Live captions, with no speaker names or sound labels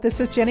This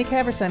is Jenny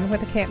Caverson with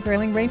the Camp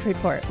Grayling Range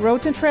Report.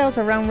 Roads and trails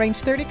around Range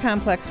 30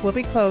 complex will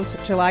be closed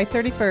July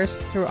 31st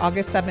through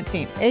August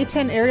 17th.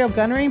 A-10 aerial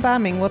gunnery and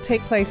bombing will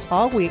take place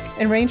all week,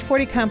 and Range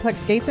 40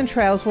 complex gates and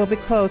trails will be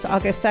closed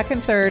August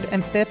 2nd, 3rd,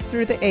 and 5th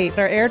through the 8th.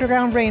 Our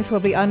air-to-ground range will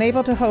be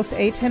unable to host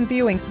A-10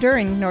 viewings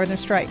during Northern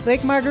Strike.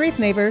 Lake Marguerite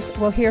neighbors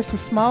will hear some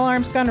small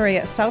arms gunnery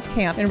at South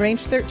Camp, and Range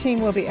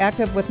 13 will be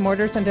active with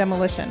mortars and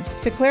demolition.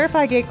 To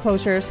clarify gate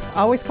closures,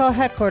 always call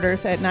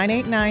headquarters at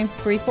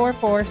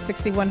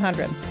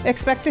 989-344-6100.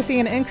 Expect to see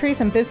an increase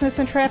in business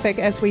and traffic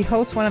as we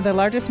host one of the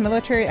largest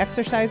military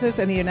exercises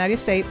in the United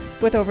States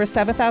with over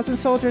 7,000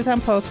 soldiers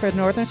on post for the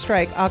Northern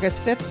Strike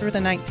August 5th through the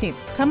 19th.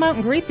 Come out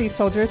and greet these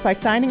soldiers by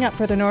signing up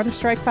for the Northern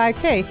Strike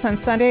 5K on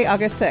Sunday,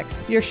 August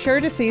 6th. You're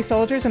sure to see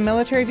soldiers and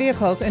military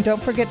vehicles, and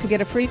don't forget to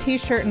get a free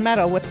t-shirt and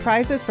medal with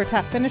prizes for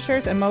top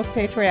finishers and most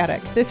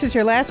patriotic. This is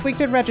your last week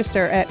to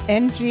register at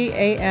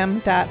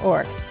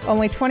ngam.org.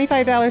 Only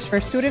 $25 for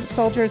students,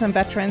 soldiers, and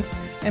veterans,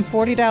 and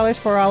 $40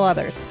 for all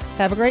others.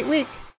 Have a great week.